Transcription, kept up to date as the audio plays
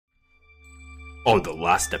On the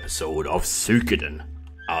last episode of Suikoden,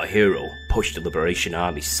 our hero pushed the Liberation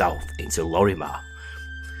Army south into Lorima.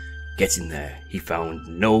 Getting there, he found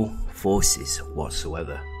no forces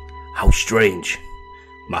whatsoever. How strange!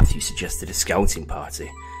 Matthew suggested a scouting party,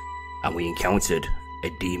 and we encountered a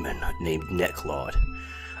demon named Necklord,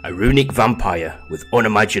 a runic vampire with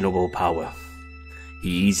unimaginable power. He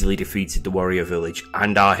easily defeated the warrior village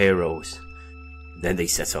and our heroes. Then they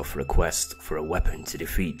set off for a quest for a weapon to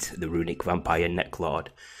defeat the runic Vampire Necklord.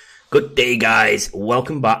 Good day, guys.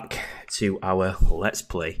 Welcome back to our Let's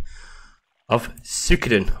Play of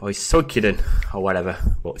Suikoden, or Suikoden, or whatever.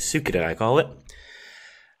 But Suikoden, I call it.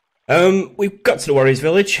 We got to the warriors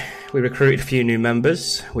village. We recruited a few new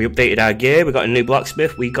members. We updated our gear. We got a new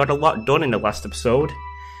blacksmith. We got a lot done in the last episode.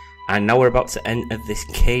 And now we're about to enter this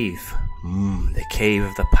cave. The cave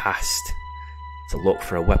of the past. To look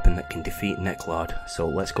for a weapon that can defeat Necklord. So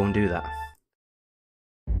let's go and do that.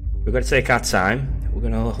 We're going to take our time. We're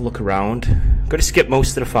going to look around. We're going to skip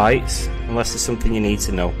most of the fights, unless there's something you need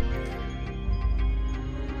to know.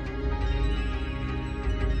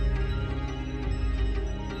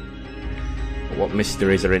 What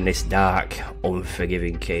mysteries are in this dark,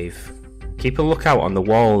 unforgiving cave? Keep a lookout on the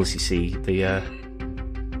walls, you see. The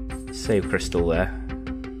save crystal there.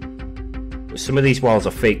 Some of these walls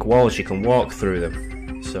are fake walls, you can walk through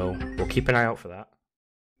them, so we'll keep an eye out for that.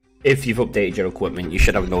 If you've updated your equipment, you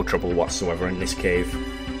should have no trouble whatsoever in this cave.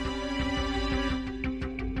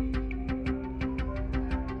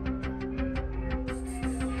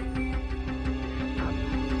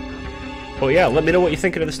 But yeah, let me know what you're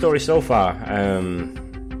thinking of the story so far.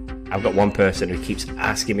 I've got one person who keeps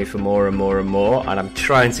asking me for more and more and more, and I'm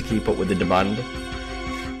trying to keep up with the demand.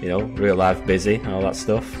 You know, real life busy and all that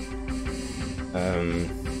stuff.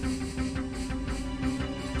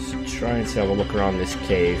 Just trying to have a look around this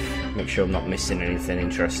cave, make sure I'm not missing anything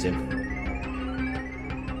interesting.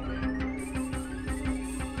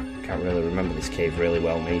 Can't really remember this cave really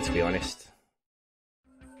well, me, to be honest.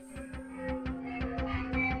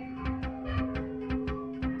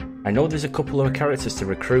 I know there's a couple of characters to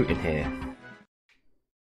recruit in here.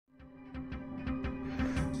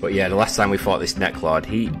 But yeah, the last time we fought this Necklord,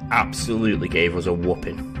 he absolutely gave us a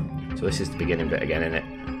whooping. So this is the beginning bit again, isn't it?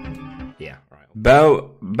 Yeah, right.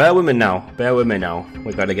 Bear with me now. Bear with me now.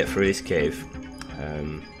 We've got to get through this cave.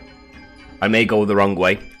 I may go the wrong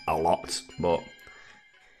way a lot, but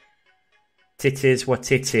tit is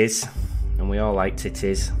what it is, and we all like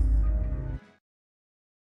titties.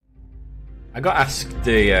 I got asked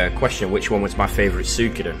the question which one was my favourite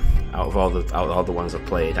Suikoden out of all the ones I've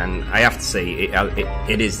played, and I have to say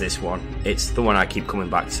it is this one. It's the one I keep coming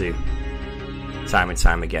back to time and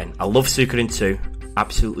time again. I love Suikoden 2,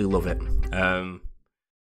 absolutely love it.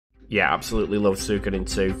 Yeah, absolutely love Suikoden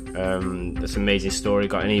 2. It's an amazing story.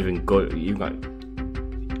 Got you've got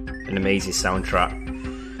an amazing soundtrack.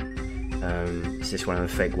 Is this one of the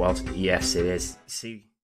fake worlds? Yes, it is. Do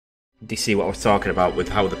you see what I was talking about with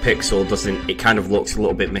how the pixel doesn't? It kind of looks a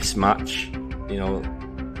little bit mismatched. You know,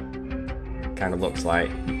 kind of looks like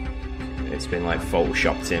it's been like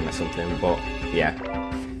photoshopped in or something. But yeah,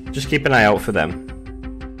 just keep an eye out for them.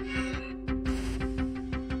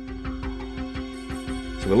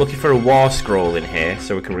 So we're looking for a war scroll in here,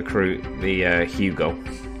 so we can recruit the Hugo,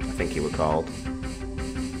 I think he was called.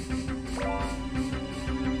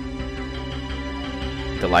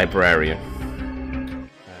 The librarian.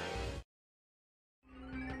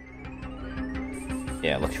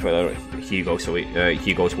 Yeah, looking for Hugo, so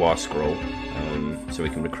Hugo's war scroll, so we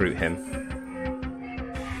can recruit him.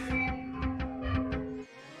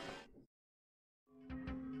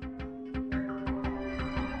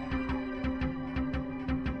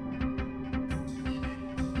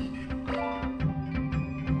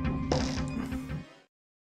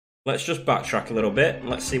 Let's just backtrack a little bit.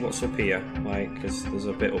 Let's see what's up here, like, because there's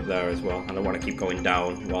a bit up there as well, and I want to keep going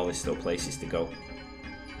down while there's still places to go.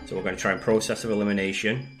 So we're going to try and process of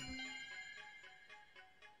elimination.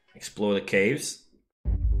 Explore the caves.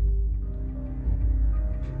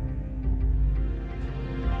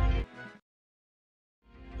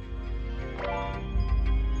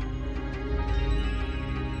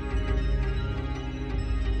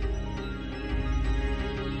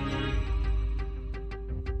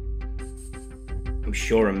 I'm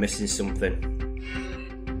sure I'm missing something.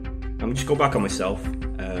 I'm just go back on myself.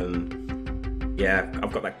 Yeah,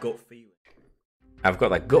 I've got that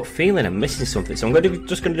gut feeling. I'm missing something, so I'm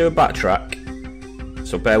just going to do a backtrack.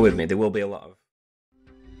 So bear with me, there will be a lot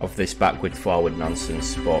of this backward forward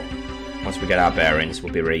nonsense, but once we get our bearings,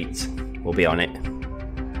 we'll be right. We'll be on it.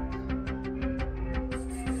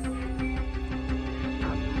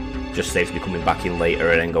 Just saves me coming back in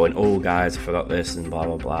later and then going, oh guys, I forgot this and blah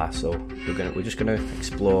blah blah. So we're just gonna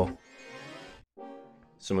explore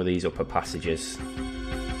some of these upper passages.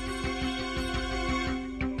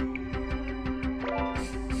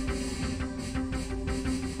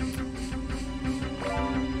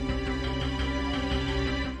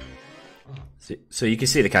 So you can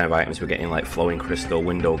see the kind of items we're getting, like flowing crystal,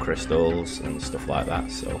 window crystals and stuff like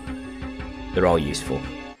that, so they're all useful.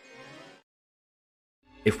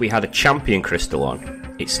 If we had a champion crystal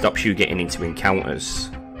on, it stops you getting into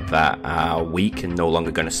encounters that are weak and no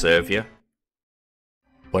longer going to serve you.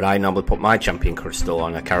 But I normally put my champion crystal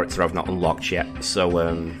on a character I've not unlocked yet, so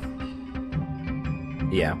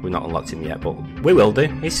yeah, we've not unlocked him yet, but we will do.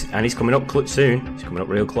 He's coming up soon. He's coming up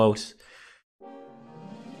real close.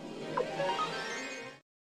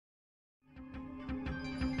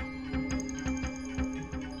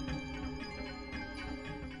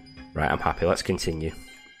 Right, I'm happy. Let's continue.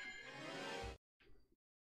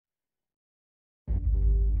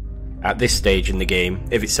 At this stage in the game,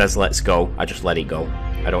 if it says let's go, I just let it go.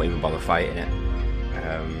 I don't even bother fighting it.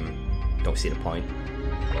 Don't see the point.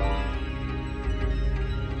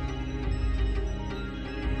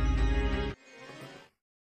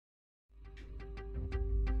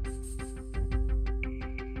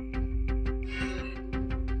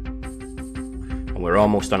 And we're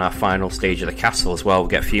almost on our final stage of the castle as well. We'll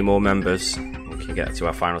get a few more members. We can get to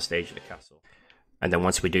our final stage of the castle. And then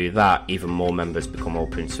once we do that, even more members become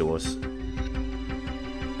open to us.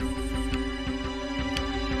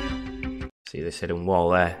 See this hidden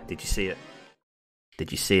wall there? Did you see it?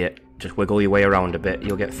 Did you see it? Just wiggle your way around a bit,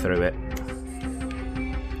 you'll get through it.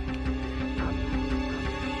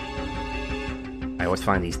 I always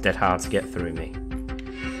find these dead hard to get through me.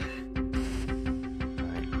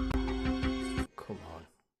 Right. Come on.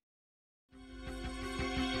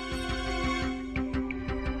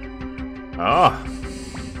 Ah!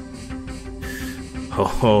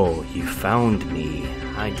 Oh, you found me.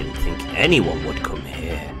 I didn't think anyone would come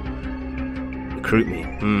here. Recruit me.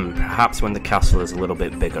 Perhaps when the castle is a little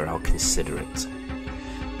bit bigger, I'll consider it.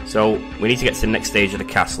 So, we need to get to the next stage of the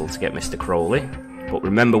castle to get Mr. Crowley. But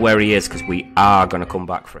remember where he is, because we are going to come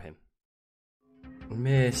back for him.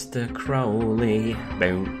 Mr. Crowley.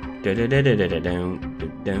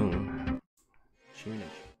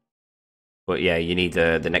 But yeah, you need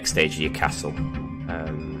the next stage of your castle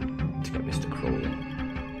to get Mr. Crowley.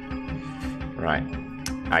 Right.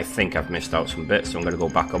 I think I've missed out some bits, so I'm going to go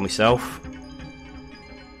back on myself.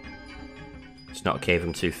 It's not a cave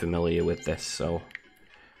I'm too familiar with this, so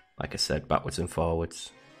like I said, backwards and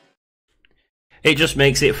forwards. It just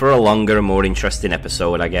makes it for a longer and more interesting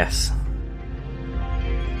episode, I guess.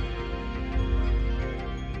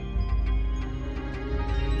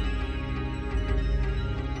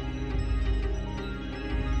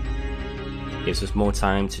 Gives us more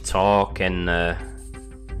time to talk and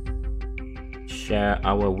share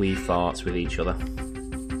our wee thoughts with each other.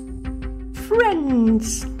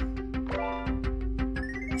 Friends!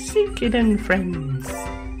 Suikoden friends!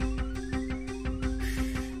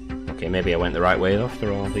 Okay, maybe I went the right way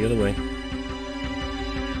after all, the other way.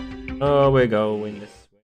 Oh, we're going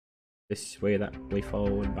this way, that way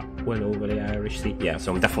forward, backward, over the Irish Sea. Yeah,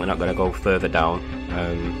 so I'm definitely not going to go further down.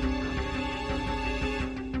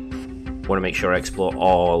 Want to make sure I explore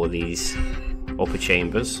all of these upper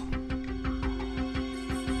chambers.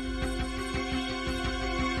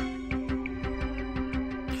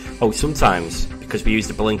 Oh, sometimes, because we use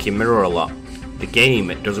the blinking mirror a lot, the game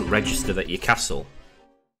doesn't register that your castle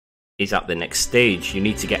is at the next stage. You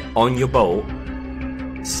need to get on your boat,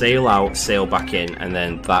 sail out, sail back in, and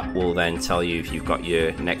then that will then tell you if you've got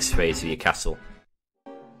your next phase of your castle.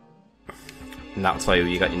 And that'll tell you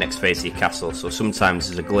you got your next phase of your castle. So sometimes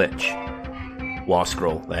there's a glitch. War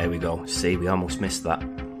scroll, there we go. See, we almost missed that.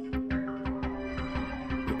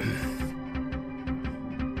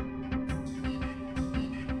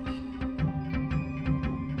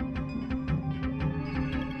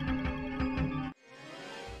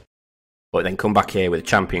 But then come back here with a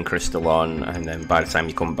champion crystal on, and then by the time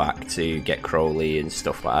you come back to get Crowley and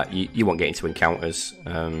stuff like that, you won't get into encounters.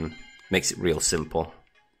 Makes it real simple.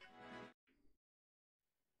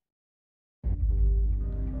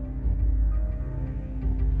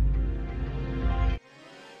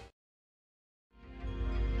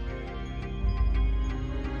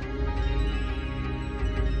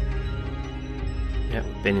 Yeah,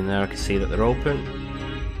 been in there, I can see that they're open.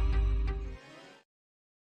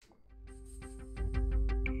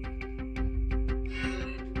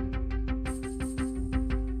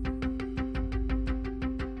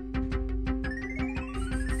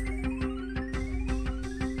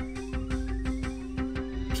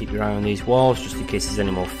 Keep your eye on these walls just in case there's any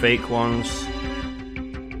more fake ones.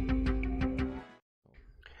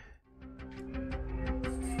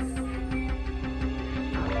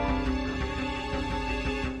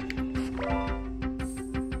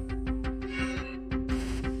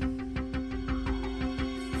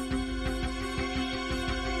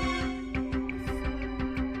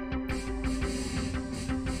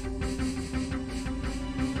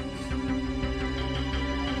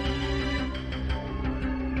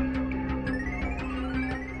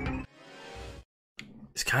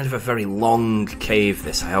 It's kind of a very long cave,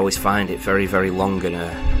 this. I always find it very, very long and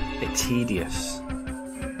a bit tedious.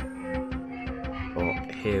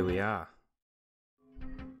 But here we are.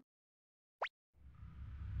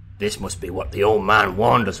 This must be what the old man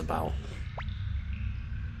warned us about.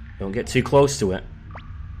 Don't get too close to it.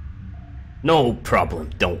 No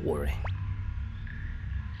problem, don't worry.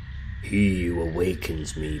 He who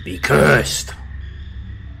awakens me be cursed.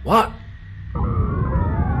 What?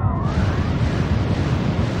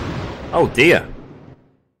 Oh dear.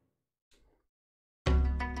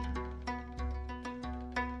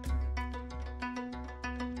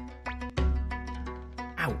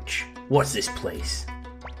 Ouch. What's this place?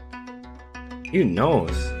 Who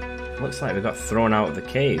knows? Looks like we got thrown out of the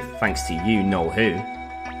cave, thanks to you know who.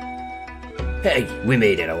 Hey, we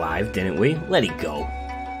made it alive, didn't we? Let it go.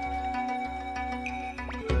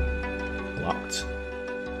 Locked.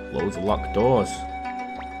 Loads of locked doors.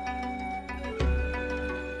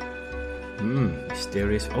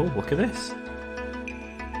 Mysterious. Oh, look at this.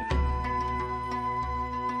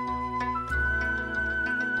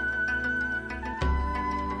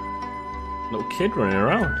 Little kid running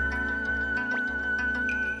around.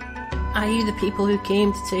 Are you the people who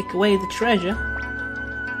came to take away the treasure?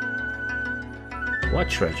 What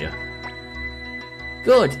treasure?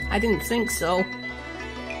 Good, I didn't think so.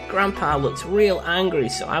 Grandpa looked real angry,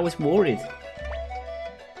 so I was worried.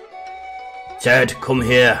 Ted, come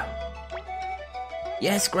here.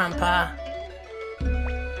 Yes, Grandpa.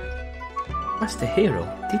 Master Hero,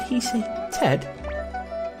 did he say Ted?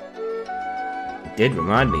 It did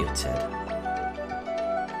remind me of Ted.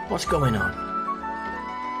 What's going on?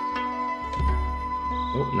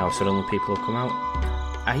 Oh, now suddenly people have come out.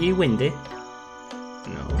 Are you windy?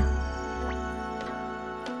 No.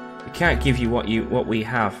 We can't give you what we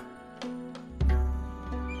have.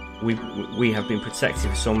 We have been protected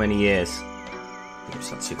for so many years. I'm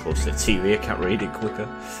sat too close to the TV, I can't read it quicker.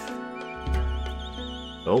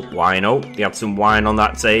 Oh, wine, oh, you had some wine on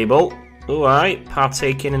that table. Alright,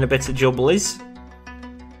 partaking in a bit of jubblies.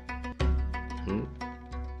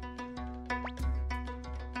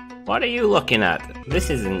 What are you looking at? This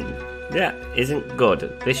isn't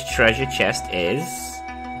good. This treasure chest is...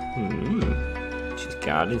 She's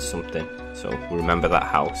guarding something. So, remember that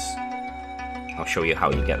house. I'll show you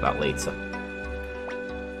how you get that later.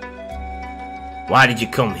 Why did you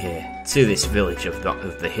come here, to this village of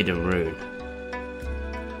the hidden rune?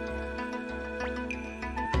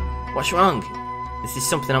 What's wrong? Is this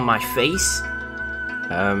something on my face?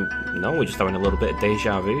 No, we're just having a little bit of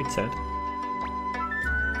deja vu, Ted.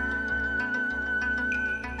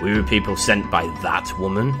 We were people sent by that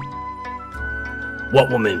woman? What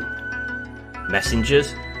woman?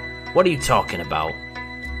 Messengers? What are you talking about?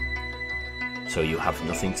 So you have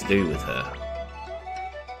nothing to do with her?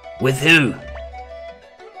 With who?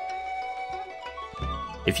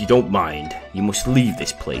 If you don't mind, you must leave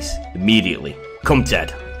this place immediately. Come,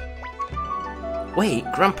 Ted. Wait,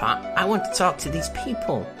 Grandpa, I want to talk to these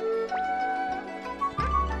people.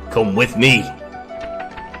 Come with me.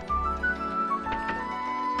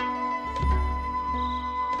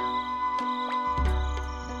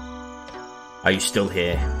 Are you still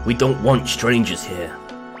here? We don't want strangers here.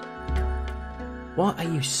 What are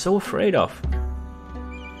you so afraid of?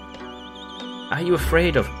 Are you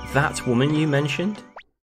afraid of that woman you mentioned?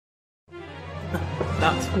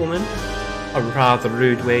 That woman? A rather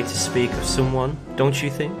rude way to speak of someone, don't you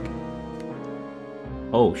think?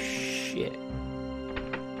 Oh shit.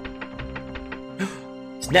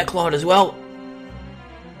 It's Necklord as well.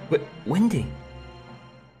 Wendy.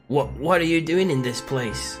 What are you doing in this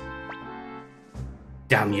place?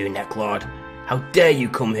 Damn you, Necklord. How dare you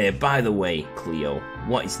come here? By the way, Cleo,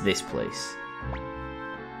 what is this place?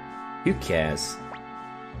 Who cares?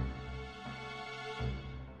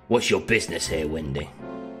 What's your business here, Wendy?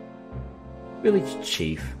 Village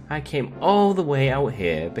Chief, I came all the way out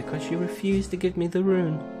here because you refused to give me the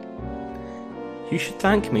rune. You should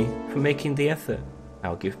thank me for making the effort.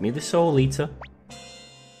 Now give me the Soul Eater.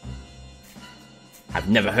 I've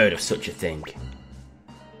never heard of such a thing.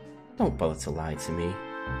 Don't bother to lie to me.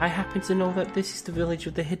 I happen to know that this is the village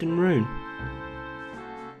of the hidden rune.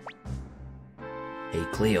 Hey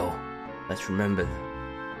Cleo, let's remember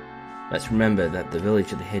that the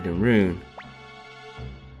village of the Hidden Rune...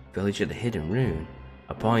 Village of the Hidden Rune?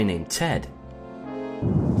 A boy named Ted?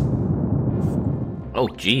 Oh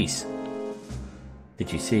jeez.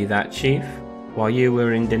 Did you see that, Chief? While you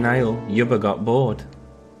were in denial, Yubba got bored.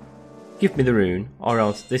 Give me the rune, or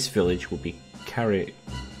else this village will be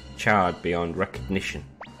charred beyond recognition.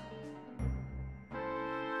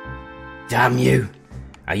 Damn you!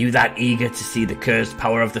 Are you that eager to see the cursed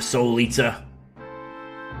power of the Soul Eater?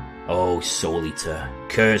 Oh, Soul Eater,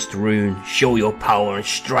 cursed rune, show your power and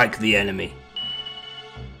strike the enemy.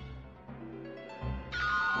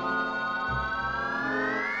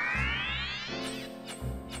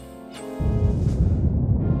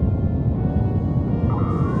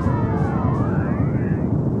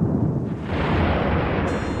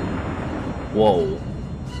 Whoa.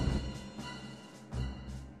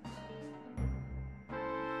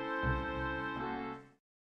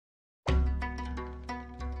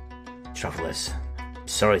 Travellers,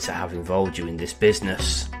 sorry to have involved you in this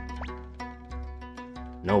business.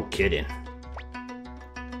 No kidding.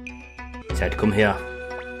 Ted, come here.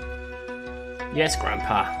 Yes,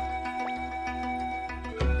 Grandpa.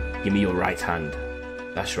 Give me your right hand.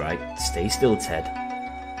 That's right, stay still, Ted.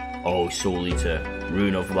 Oh, Soul Eater,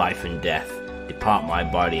 rune of life and death, depart my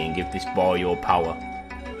body and give this boy your power.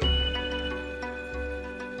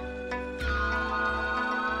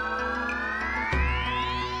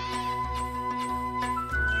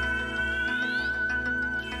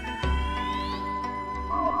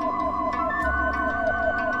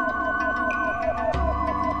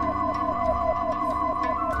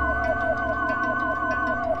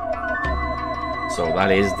 So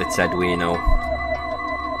that is the Ted we know.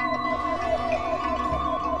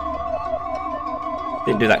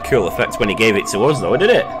 Didn't do that cool effect when he gave it to us though, did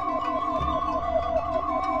it?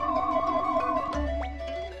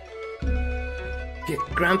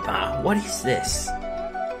 Grandpa, what is this?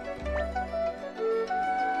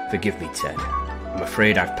 Forgive me, Ted. I'm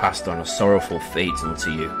afraid I've passed on a sorrowful fate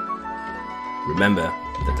unto you. Remember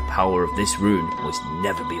that the power of this rune must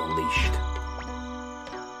never be unleashed.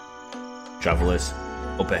 Travellers,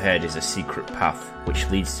 up ahead is a secret path which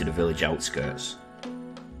leads to the village outskirts.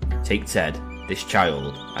 Take Ted, this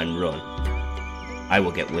child, and run. I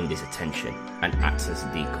will get Windy's attention and act as a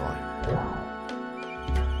decoy.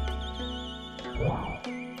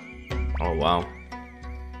 Oh wow.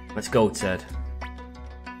 Let's go, Ted.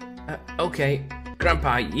 Okay,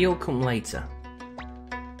 Grandpa, you'll come later.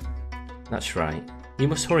 That's right. You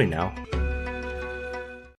must hurry now.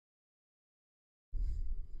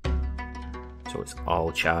 So it's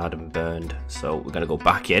all charred and burned. So we're gonna go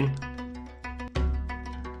back in.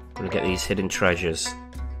 Gonna get these hidden treasures,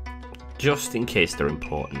 just in case they're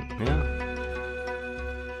important. Yeah.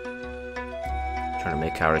 Trying to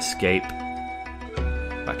make our escape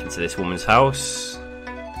back into this woman's house.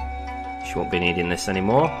 She won't be needing this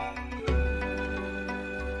anymore.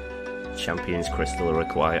 Champion's crystal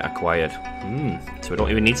acquired. So we don't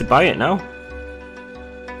even need to buy it now.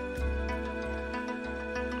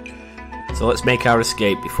 So let's make our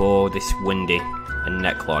escape before this Windy and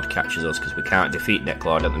Necklord catches us, because we can't defeat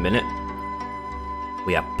Necklord at the minute.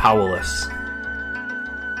 We are powerless.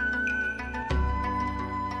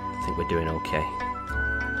 I think we're doing okay.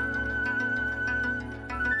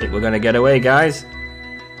 I think we're gonna get away, guys.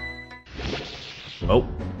 Oh.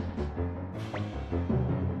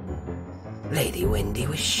 Lady Windy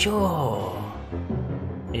was sure.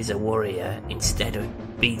 Is a warrior. Instead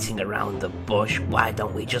of beating around the bush, why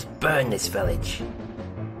don't we just burn this village?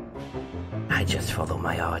 I just follow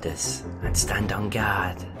my orders and stand on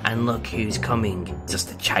guard, and look who's coming,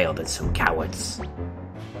 just a child and some cowards.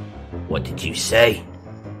 What did you say?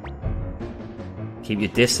 Keep your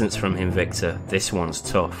distance from him, Victor. This one's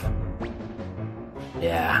tough.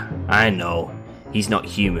 Yeah, I know. He's not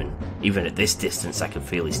human. Even at this distance I can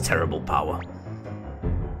feel his terrible power.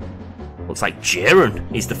 Looks like Jiren.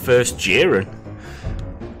 He's the first Jiren.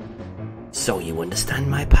 So you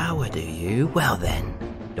understand my power, do you? Well then,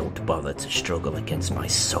 don't bother to struggle against my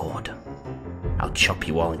sword. I'll chop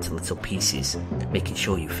you all into little pieces, making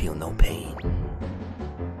sure you feel no pain.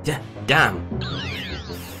 Damn!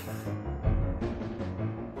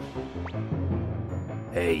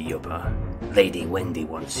 Hey, Yubba. Lady Wendy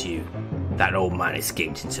wants you. That old man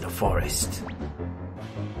escaped into the forest.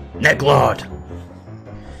 Necklord!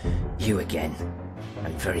 You again.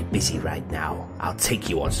 I'm very busy right now. I'll take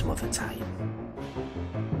you on some other time.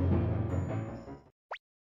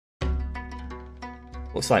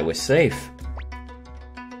 Looks like we're safe.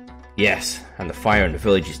 Yes, and the fire in the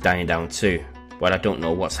village is dying down too, but I don't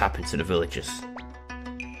know what's happened to the villagers.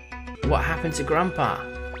 What happened to Grandpa?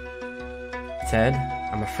 Ted,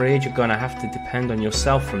 I'm afraid you're gonna have to depend on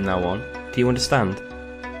yourself from now on. Do you understand?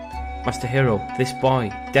 Master Hiro, this boy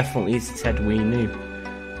definitely is the Ted we knew.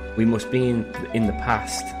 We must be in the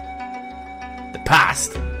past. The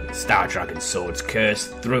past? Star Dragon Sword's curse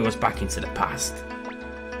threw us back into the past.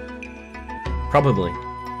 Probably.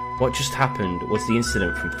 What just happened was the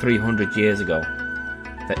incident from 300 years ago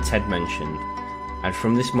that Ted mentioned, and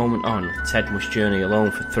from this moment on, Ted must journey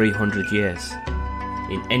alone for 300 years.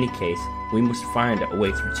 In any case, we must find a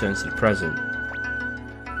way to return to the present.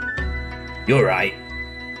 You're right.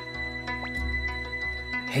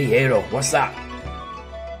 Hey Hiro, what's that?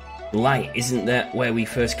 The light, isn't that where we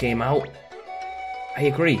first came out? I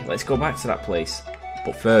agree, let's go back to that place.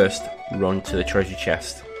 But first, run to the treasure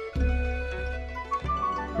chest.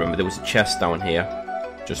 Remember there was a chest down here,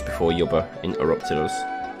 just before Yubba interrupted us.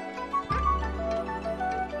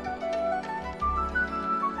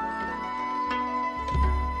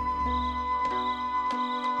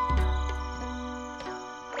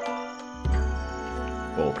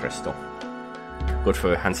 Ball crystal. Good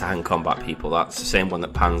for hand-to-hand combat, people. That's the same one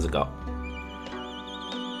that Panzer got.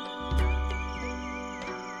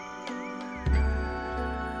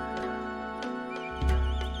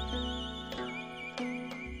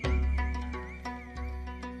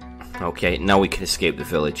 Okay, now we can escape the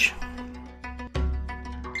village.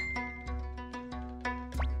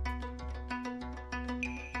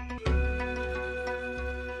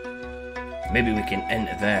 Maybe we can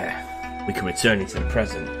enter there. We can return into the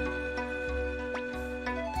present.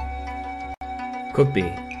 Could be.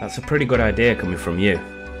 That's a pretty good idea coming from you.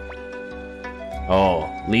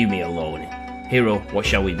 Oh, leave me alone. Hiro, what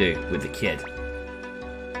shall we do with the kid?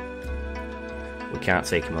 We can't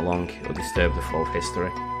take him along. It'll disturb the flow of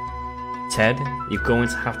history. Ted, you're going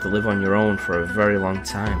to have to live on your own for a very long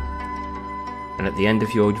time. And at the end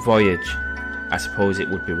of your voyage, I suppose it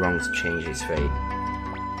would be wrong to change his fate.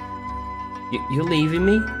 You're leaving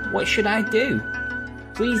me? What should I do?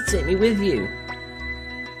 Please take me with you.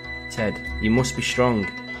 Ted, you must be strong.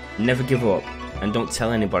 Never give up, and don't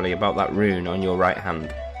tell anybody about that rune on your right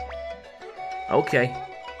hand. Okay.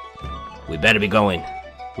 We better be going.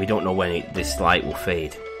 We don't know when this light will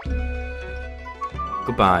fade.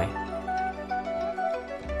 Goodbye.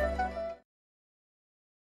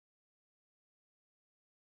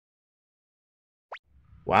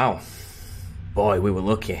 Wow. Boy, we were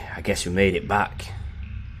lucky. I guess we made it back.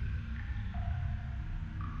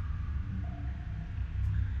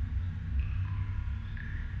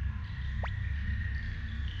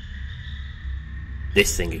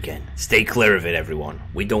 This thing again. Stay clear of it, everyone.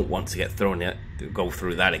 We don't want to get go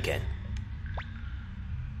through that again.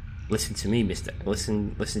 Listen to me, Mr.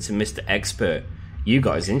 Listen to Mr. Expert. You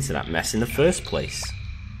got us into that mess in the first place.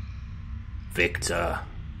 Victor.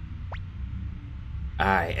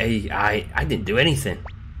 I didn't do anything.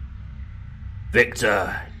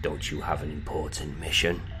 Victor, don't you have an important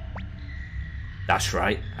mission? That's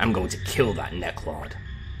right, I'm going to kill that Necklord.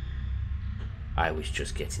 I was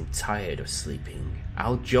just getting tired of sleeping.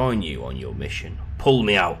 I'll join you on your mission. Pull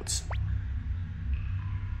me out.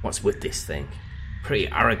 What's with this thing? Pretty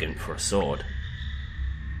arrogant for a sword.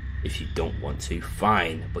 If you don't want to,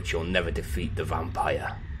 fine, but you'll never defeat the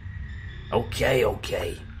vampire. Okay.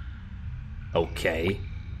 Okay.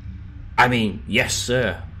 I mean, yes,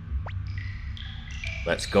 sir.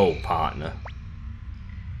 Let's go, partner.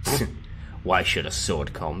 Why should a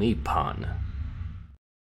sword call me partner?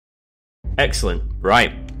 Excellent.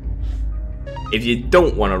 Right. If you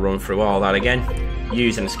don't want to run through all that again,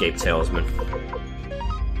 use an escape talisman.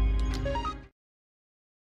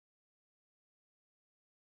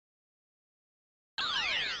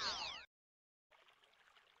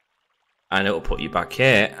 And it'll put you back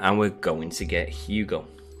here, and we're going to get Hugo.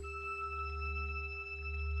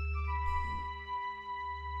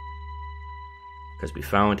 Because we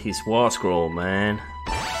found his war scroll, man.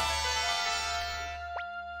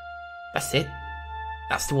 That's it.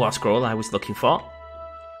 That's the war scroll I was looking for.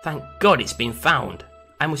 Thank God it's been found.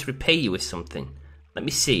 I must repay you with something. Let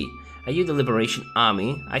me see. Are you the Liberation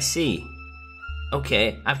Army? I see.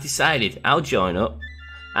 Okay, I've decided. I'll join up.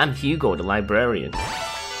 I'm Hugo, the librarian.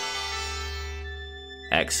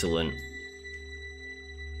 Excellent.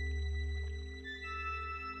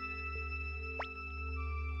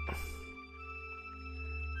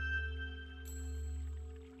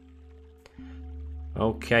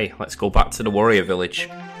 Okay, let's go back to the warrior village.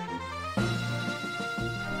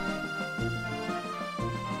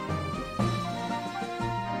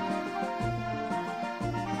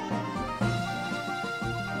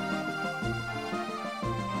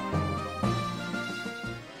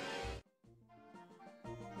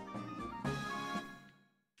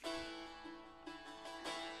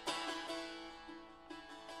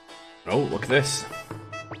 Oh, look at this.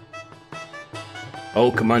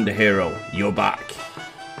 Oh, Commander Hero, you're back.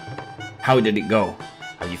 How did it go?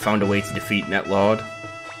 Have you found a way to defeat Necklord?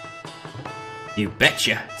 You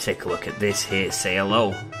betcha. Take a look at this here, say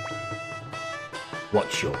hello.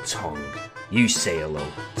 Watch your tongue. You say hello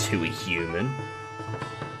to a human.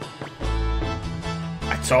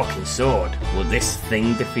 A talking sword. Will this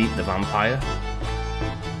thing defeat the vampire?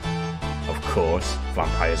 Of course,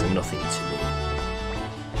 vampires are nothing to me.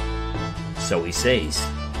 So he says.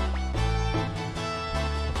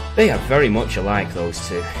 They are very much alike, those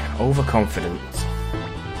two. Overconfident.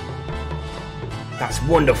 That's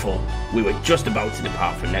wonderful. We were just about to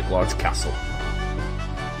depart for Necklord's castle.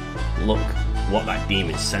 Look what that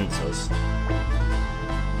demon sent us.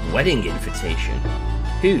 Wedding invitation.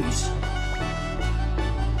 Whose?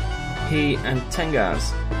 He and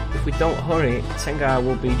Tengar's. If we don't hurry, Tengar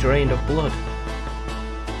will be drained of blood.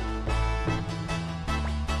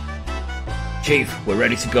 Chief, we're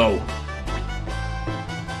ready to go.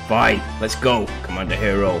 Fine, let's go, Commander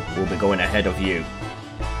Hero. We'll be going ahead of you.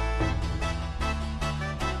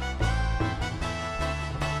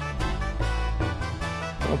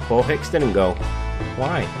 Oh, poor Hicks didn't go.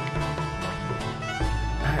 Why?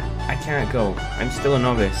 I can't go. I'm still a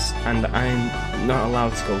novice, and I'm not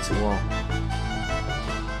allowed to go to war.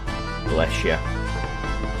 Bless you.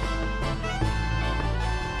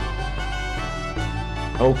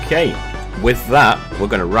 Okay, with that, we're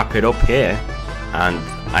going to wrap it up here, and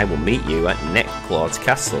I will meet you at Necklord's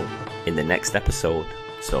castle in the next episode.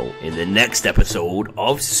 So, in the next episode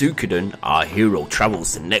of Suikoden, our hero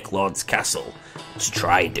travels to Necklord's castle to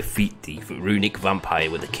try and defeat the runic vampire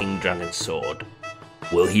with the King Dragon sword.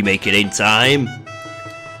 Will he make it in time?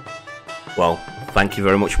 Well, thank you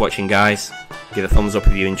very much for watching, guys. Give a thumbs up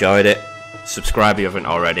if you enjoyed it. Subscribe if you haven't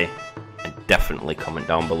already. And definitely comment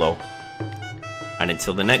down below. And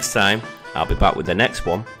until the next time, I'll be back with the next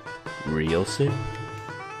one real soon.